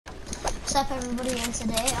What's up, everybody? And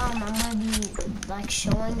today, I'm gonna be like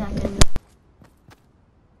showing like a new.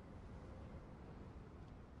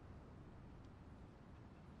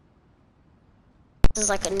 This is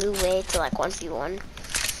like a new way to like 1v1.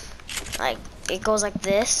 Like it goes like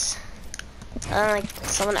this, and like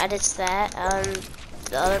someone edits that, and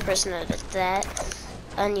the other person edits that,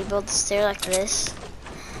 and you build the stair like this,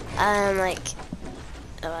 and like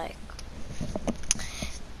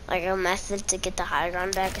a method to get the high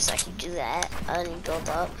ground back is like you do that, and then you build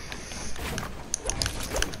up.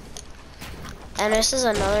 And this is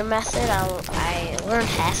another method. I learned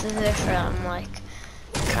half of it from like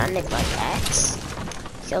Chronic like X.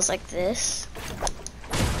 It goes like this.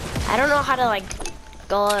 I don't know how to like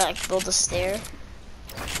go like build a stair.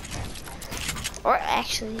 Or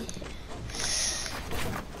actually,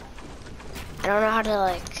 I don't know how to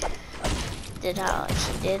like did how like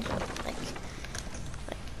he did like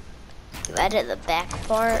you edit the back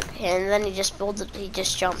part, and then he just built it. He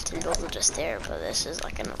just jumped and built it a stair. But this is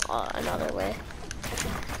like another way.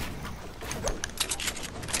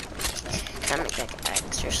 Kind of like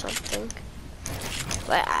X or something.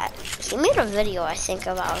 But he made a video, I think,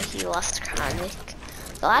 about he left Chronic.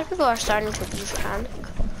 A lot of people are starting to leave Chronic.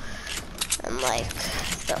 And like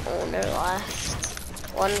the owner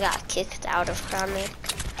left. One got kicked out of Chronic.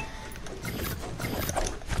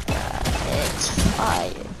 It's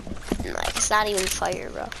fire. Like it's not even fire,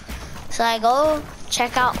 bro. So I go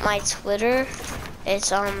check out my Twitter. It's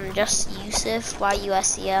just Yusuf,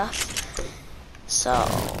 YUSEF. So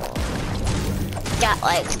got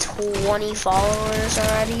like 20 followers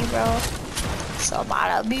already, bro. So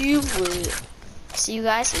about to be lit. See you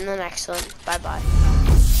guys in the next one. Bye bye.